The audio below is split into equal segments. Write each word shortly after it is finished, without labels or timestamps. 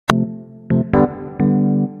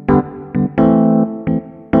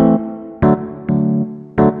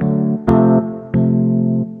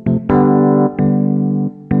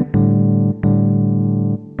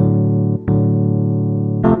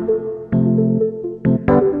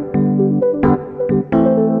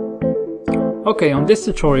Okay, on this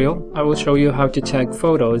tutorial, I will show you how to tag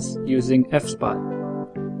photos using F-Spot.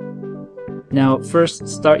 Now, first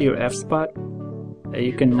start your F-Spot.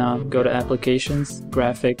 You can go to Applications,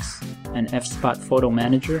 Graphics, and F-Spot Photo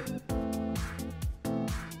Manager.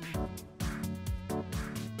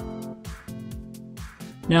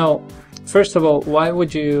 Now, first of all, why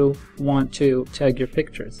would you want to tag your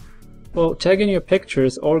pictures? Well, tagging your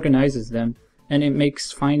pictures organizes them, and it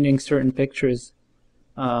makes finding certain pictures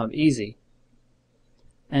easy.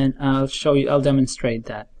 And I'll demonstrate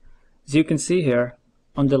that. As you can see here,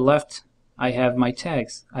 on the left, I have my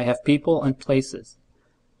tags. I have people and places.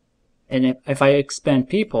 And if I expand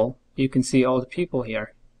people, you can see all the people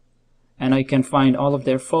here. And I can find all of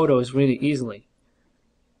their photos really easily.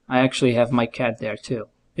 I actually have my cat there too.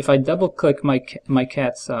 If I double click my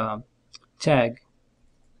cat's tag,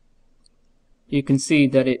 you can see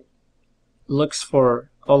that it looks for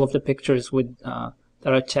all of the pictures with that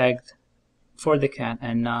are tagged for the cat,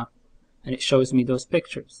 and it shows me those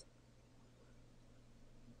pictures.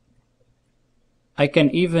 I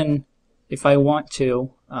can even, if I want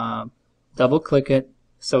to, double click it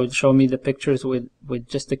so it show me the pictures with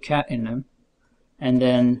just the cat in them. And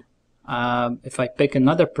then if I pick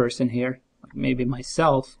another person here, maybe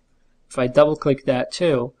myself, if I double click that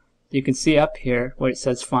too, you can see up here where it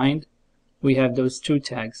says find, we have those two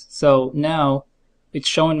tags. So now it's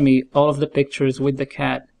showing me all of the pictures with the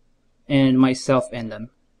cat and myself in them.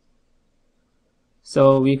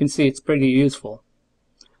 So you can see it's pretty useful.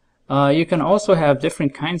 You can also have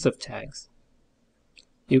different kinds of tags.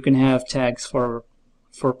 You can have tags for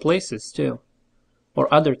places too,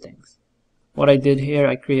 or other things. What I did here,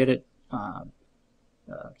 I created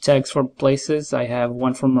tags for places. I have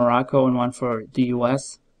one for Morocco and one for the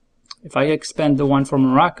US. If I expand the one for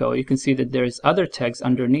Morocco, you can see that there's other tags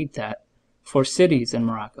underneath that for cities in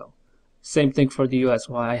Morocco. Same thing for the US.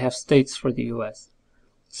 Well, I have states for the US.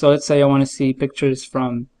 So let's say I want to see pictures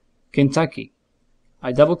from Kentucky.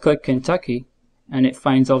 I double click Kentucky and it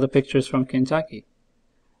finds all the pictures from Kentucky.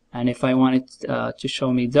 And if I wanted to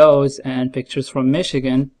show me those and pictures from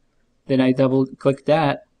Michigan, then I double click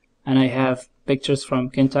that and I have pictures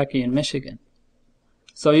from Kentucky and Michigan.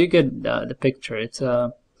 So you get the picture.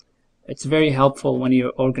 It's very helpful when you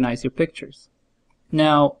organize your pictures.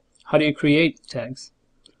 Now, how do you create tags?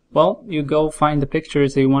 Well, you go find the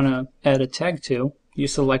pictures that you want to add a tag to. You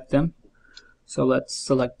select them. So let's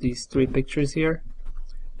select these three pictures here.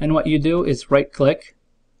 And what you do is right click.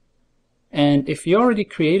 And if you already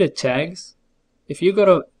created tags, if you go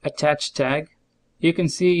to attach tag, you can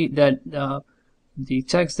see that the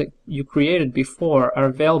tags that you created before are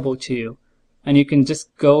available to you. And you can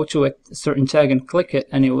just go to a certain tag and click it,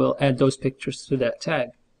 and it will add those pictures to that tag.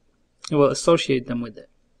 It will associate them with it.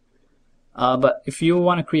 But if you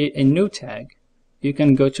want to create a new tag, you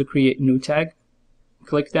can go to create new tag,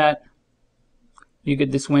 click that, you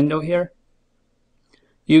get this window here.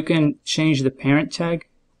 You can change the parent tag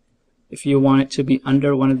if you want it to be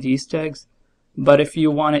under one of these tags, but if you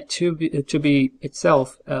want it to be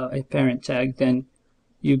itself a parent tag, then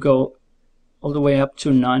you go all the way up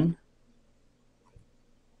to none,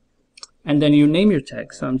 and then you name your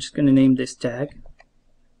tag. So I'm just going to name this tag.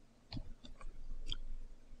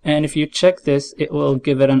 And if you check this, it will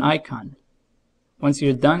give it an icon. Once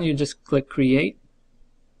you're done, you just click create.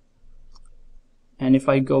 And if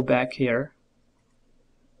I go back here,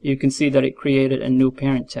 you can see that it created a new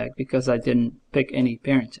parent tag because I didn't pick any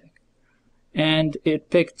parent tag. And it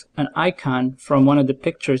picked an icon from one of the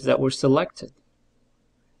pictures that were selected.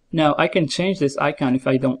 Now I can change this icon if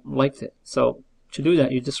I don't like it. So to do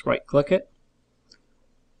that, you just right click it,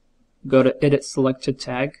 go to edit selected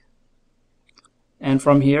tag, and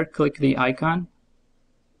from here click the icon,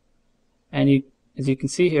 and as you can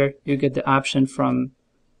see here, you get the option from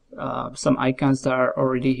some icons that are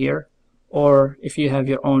already here, or if you have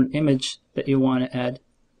your own image that you want to add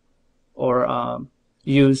or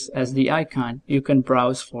use as the icon, you can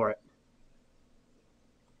browse for it.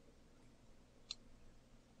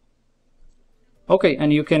 Okay,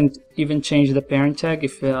 and you can even change the parent tag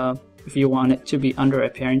if you want it to be under a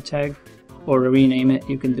parent tag, or rename it.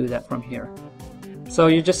 You can do that from here. So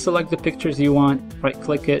you just select the pictures you want, right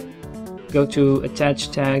click it, go to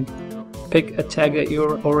attach tag, pick a tag that you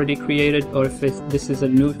already created, or if this is a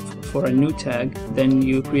new tag, then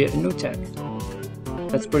you create a new tag.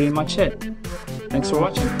 That's pretty much it. Thanks for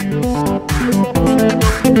watching.